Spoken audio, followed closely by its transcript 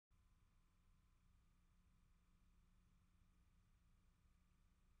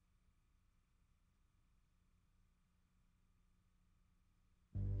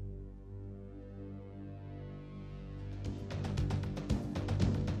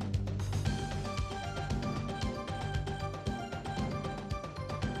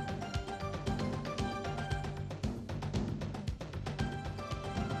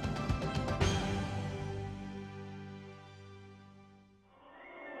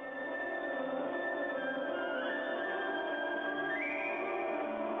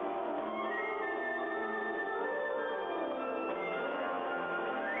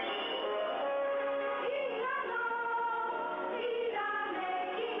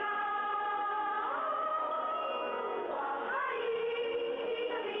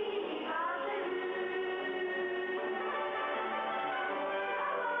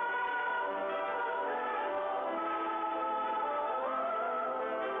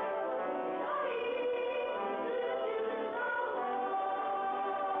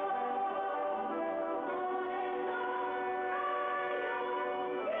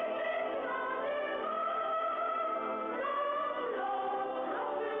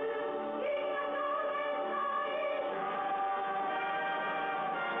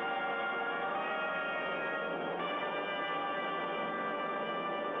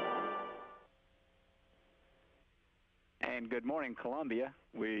good morning, Columbia.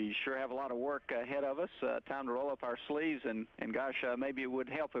 We sure have a lot of work ahead of us. Time to roll up our sleeves, and gosh, maybe it would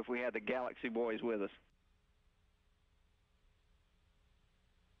help if we had the Galaxy boys with us.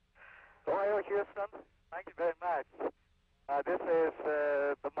 Hello, Houston. Thank you very much. This is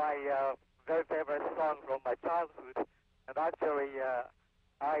my very favorite song from my childhood, and actually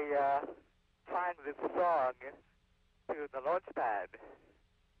I sang this song to the launch pad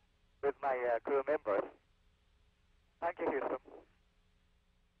with my crew members. Thank you, Houston.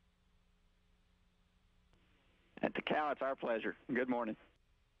 At Takao, it's our pleasure. Good morning.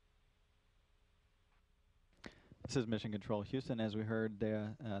 This is Mission Control Houston. As we heard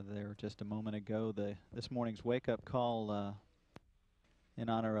there just a moment ago, this morning's wake-up call in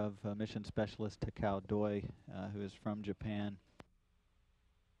honor of mission specialist Takao Doi, who is from Japan.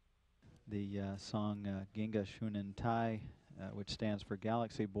 The song Ginga Shunin Tai, which stands for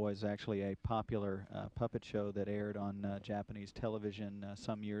Galaxy Boy, is actually a popular puppet show that aired on Japanese television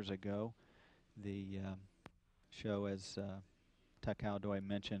some years ago. The show, as Takao Doi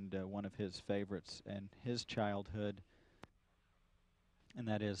mentioned, one of his favorites in his childhood, and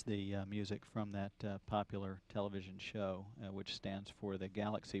that is the music from that popular television show, which stands for the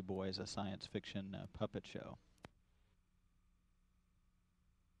Galaxy Boys, a science fiction puppet show.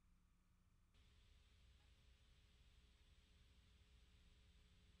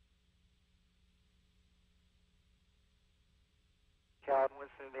 Calvin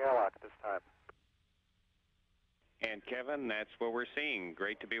Winston in the airlock this time. And Kevin, that's what we're seeing.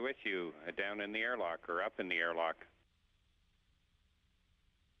 Great to be with you down in the airlock or up in the airlock.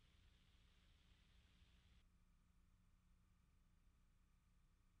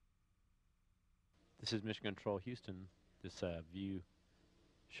 This is Mission Control Houston. This view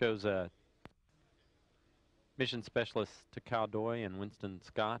shows mission specialists Takao Doi and Winston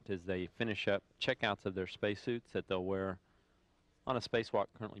Scott as they finish up checkouts of their spacesuits that they'll wear on a spacewalk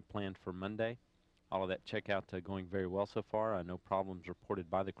currently planned for Monday. All of that checkout going very well so far. No problems reported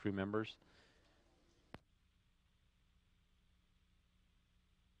by the crew members.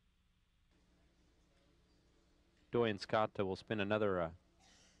 Doi and Scott will spend another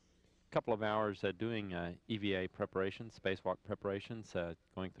couple of hours doing EVA preparations, spacewalk preparations,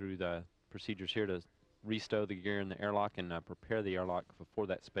 going through the procedures here to restow the gear in the airlock and prepare the airlock for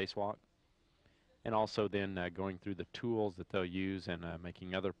that spacewalk. And also then going through the tools that they'll use and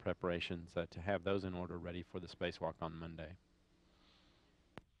making other preparations to have those in order ready for the spacewalk on Monday.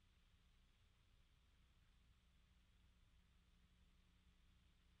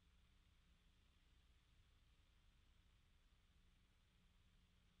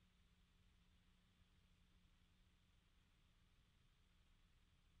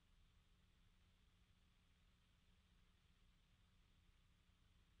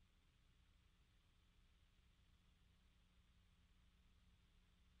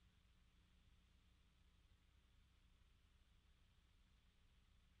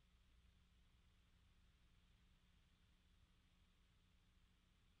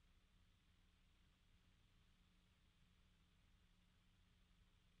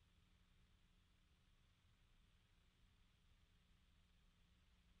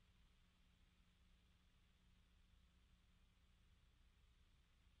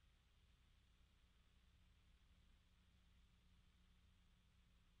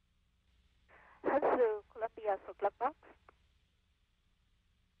 Hello, Columbia for Club Box.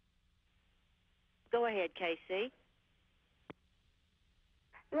 Go ahead, Casey.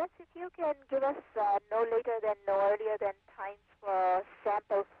 Yes, if you can give us no later than, no earlier than times for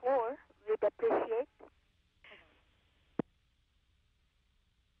sample 4, we'd appreciate.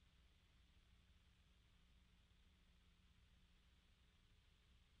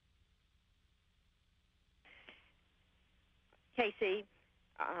 Casey,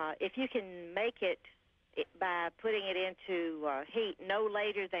 if you can make it by putting it into heat no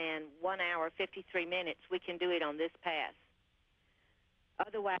later than 1 hour, 53 minutes, we can do it on this pass.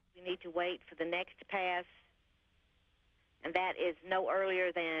 Otherwise, we need to wait for the next pass, and that is no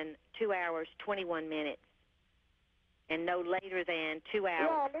earlier than 2 hours, 21 minutes, and no later than 2 hours.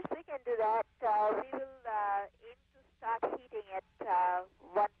 Yeah, unless we can do that, we will aim to start heating at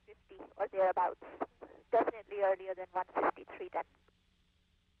 150 or thereabouts. Definitely earlier than 153 then.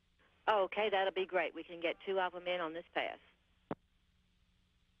 Okay, that'll be great. We can get 2 of them in on this pass.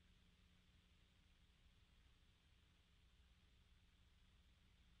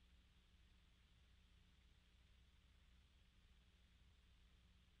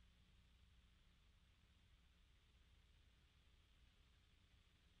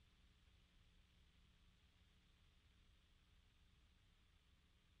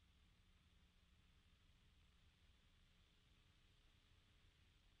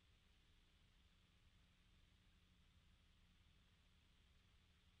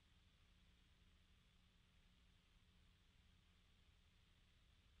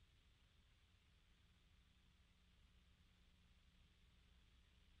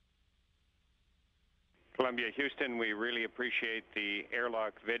 Columbia, Houston, we really appreciate the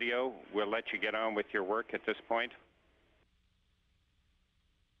airlock video. We'll let you get on with your work at this point.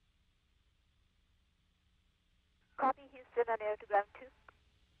 Copy, Houston, on air to ground 2.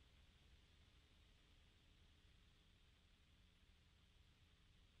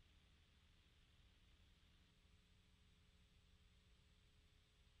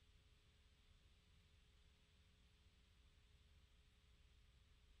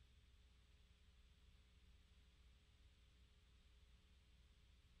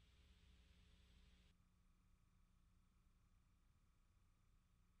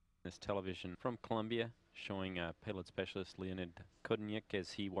 This television from Columbia showing Payload Specialist Leonid Kadenyuk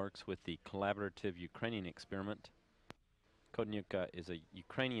as he works with the collaborative Ukrainian experiment. Kadenyuk is a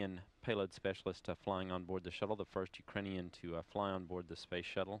Ukrainian payload specialist flying on board the shuttle, the first Ukrainian to fly on board the space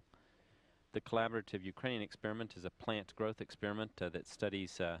shuttle. The collaborative Ukrainian experiment is a plant growth experiment that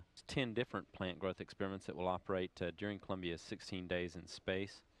studies 10 different plant growth experiments that will operate during Columbia's 16 days in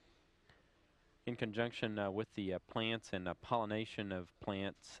space. In conjunction with the plants and pollination of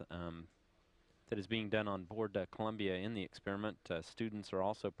plants that is being done on board Columbia in the experiment, students are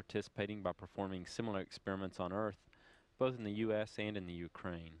also participating by performing similar experiments on Earth, both in the U.S. and in the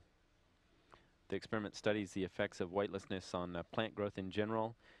Ukraine. The experiment studies the effects of weightlessness on plant growth in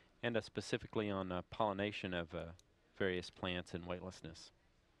general, and specifically on pollination of various plants and weightlessness.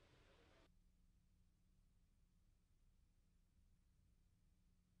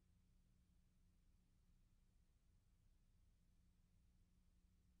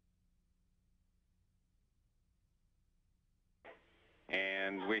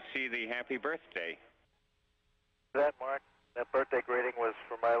 And we see the happy birthday. That, Mark, that birthday greeting was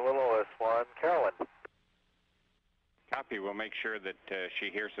for my littlest one, Carolyn. Copy. We'll make sure that she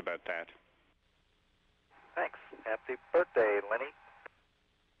hears about that. Thanks. Happy birthday, Lenny.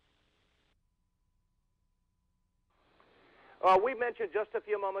 We mentioned just a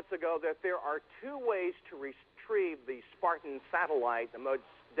few moments ago that there are two ways to retrieve the Spartan satellite, the most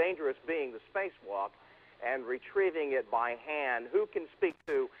dangerous being the spacewalk, and retrieving it by hand. Who can speak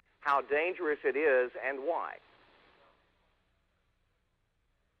to how dangerous it is and why?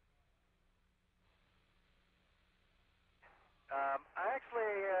 I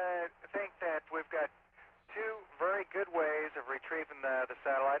actually think that we've got two very good ways of retrieving the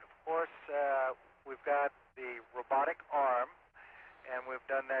satellite. Of course, we've got the robotic arm, and we've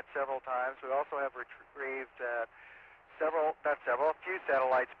done that several times. We also have retrieved a few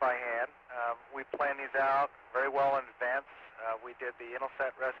satellites by hand. We planned these out very well in advance. We did the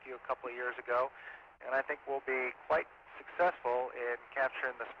Intelsat rescue a couple of years ago, and I think we'll be quite successful in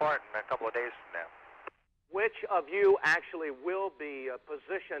capturing the Spartan a couple of days from now. Which of you actually will be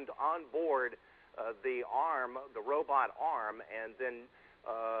positioned on board the arm, the robot arm, and then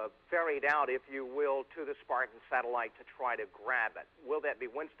ferried out, if you will, to the Spartan satellite to try to grab it? Will that be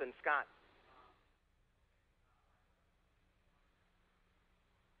Winston Scott?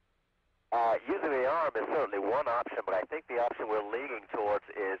 Using the arm is certainly one option, but I think the option we're leaning towards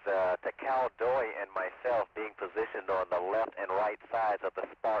is Takao Doi and myself being positioned on the left and right sides of the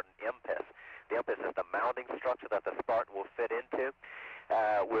Spartan impis. The impis is the mounting structure that the Spartan will fit into.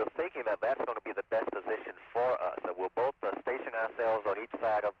 We're thinking that that's going to be the best position for us. So we'll both station ourselves on each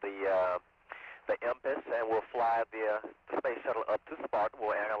side of the impis, and we'll fly the space shuttle up to Spartan.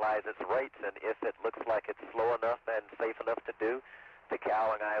 We'll analyze its rates, and if it looks like it's slow enough and safe enough to do,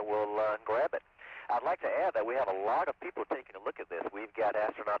 Takao and I will grab it. I'd like to add that we have a lot of people taking a look at this. We've got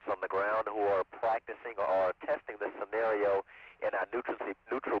astronauts on the ground who are practicing or testing this scenario in our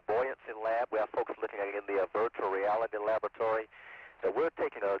neutral buoyancy lab. We have folks looking at it in the virtual reality laboratory. So we're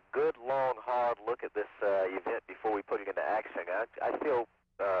taking a good, long, hard look at this event before we put it into action. I feel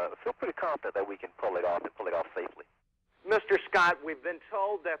pretty confident that we can pull it off and pull it off safely. Mr. Scott, we've been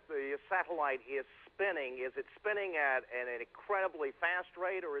told that the satellite is spinning. Is it spinning at an incredibly fast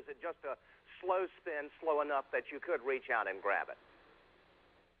rate, or is it just a slow spin, slow enough that you could reach out and grab it?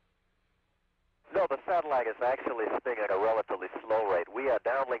 No, the satellite is actually spinning at a relatively slow rate. We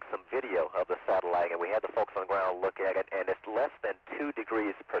downlinked some video of the satellite, and we had the folks on the ground look at it, and it's less than 2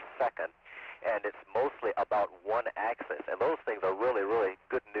 degrees per second, and it's mostly about one axis. And those things are really, really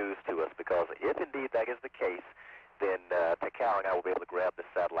good news to us, because if indeed that is the case, then Takao and I will be able to grab the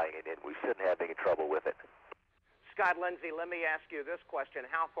satellite, and we shouldn't have any trouble with it. Scott, Lindsey, let me ask you this question.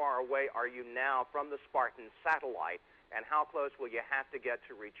 How far away are you now from the Spartan satellite, and how close will you have to get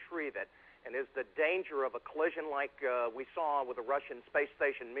to retrieve it? And is the danger of a collision like we saw with the Russian space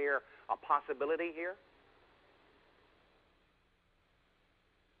station Mir a possibility here?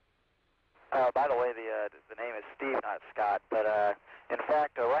 By the way, the name is Steve, not Scott. But in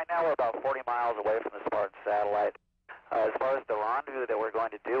fact, right now we're about 40 miles away from the Spartan satellite. As far as the rendezvous that we're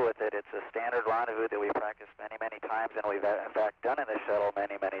going to do with it, it's a standard rendezvous that we practiced many, many times, and we've in fact done in the shuttle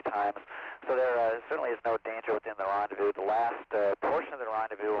many, many times. So there certainly is no danger within the rendezvous. The last portion of the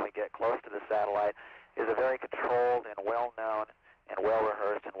rendezvous, when we get close to the satellite, is a very controlled and well-known and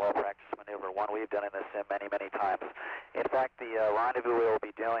well-rehearsed and well-practiced maneuver, one we've done in the sim many, many times. In fact, the rendezvous we will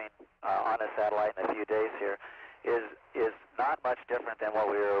be doing on the satellite in a few days here is not much different than what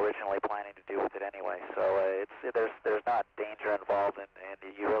we were originally planning to do with it anyway. So there's not danger involved, and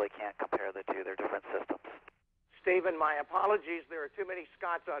you really can't compare the two. They're different systems. Stephen, my apologies. There are too many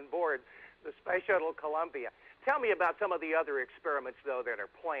Scotts on board the Space Shuttle Columbia. Tell me about some of the other experiments, though, that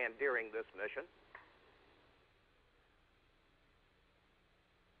are planned during this mission.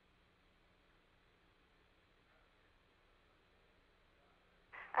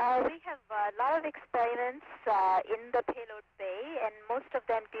 We have a lot of experiments in the payload bay, and most of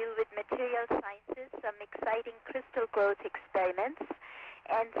them deal with material sciences, some exciting crystal growth experiments,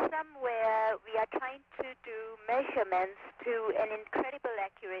 and some where we are trying to do measurements to an incredible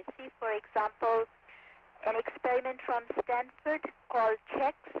accuracy. For example, an experiment from Stanford called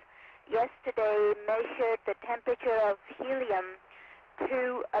CHECS yesterday measured the temperature of helium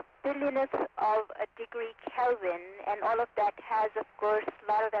to a billionth of a degree Kelvin, and all of that has, of course, a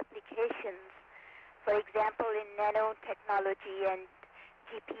lot of applications. For example, in nanotechnology and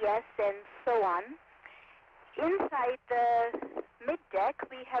GPS and so on. Inside the mid-deck,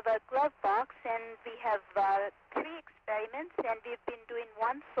 we have a glove box, and we have 3 experiments, and we've been doing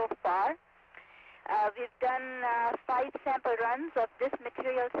one so far. We've done 5 sample runs of this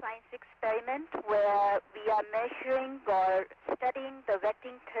material science experiment where we are measuring or studying the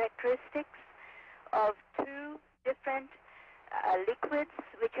wetting characteristics of 2 different liquids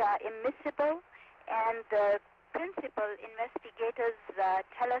which are immiscible, and the principal investigators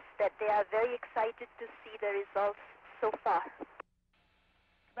tell us that they are very excited to see the results so far.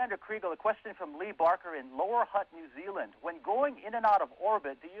 Commander Kregel, a question from Lee Barker in Lower Hutt, New Zealand. When going in and out of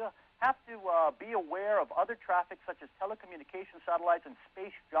orbit, do you have to be aware of other traffic such as telecommunication satellites and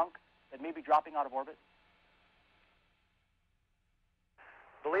space junk that may be dropping out of orbit?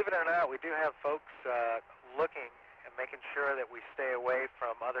 Believe it or not, we do have folks looking and making sure that we stay away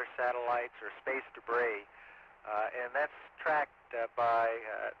from other satellites or space debris, and that's tracked by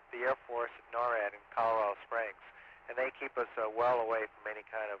the Air Force at NORAD in Colorado Springs, and they keep us well away from any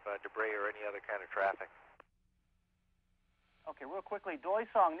kind of debris or any other kind of traffic. Okay, real quickly,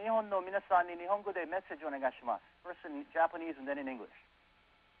 Doi-san, Nihon no minasan ni Nihongo de message onegashimasu. First in Japanese and then in English.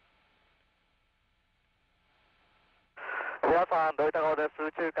 皆さん、土井高尾です。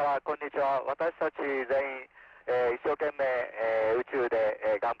宇宙からこんにちは。私たち全員、一生懸命、宇宙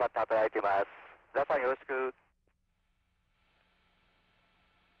で、頑張って働いています。皆さんよろしく。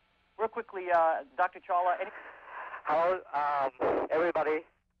Real quickly, Dr. Chawla. Hello, everybody.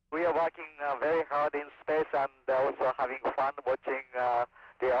 We are working very hard in space and also having fun watching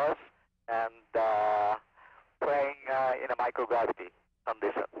the Earth and playing in a microgravity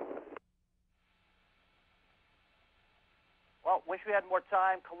condition. Well, wish we had more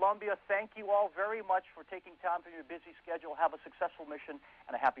time. Columbia, thank you all very much for taking time from your busy schedule. Have a successful mission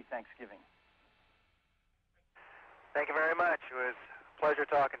and a happy Thanksgiving. Thank you very much. It was a pleasure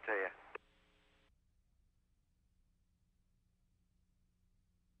talking to you.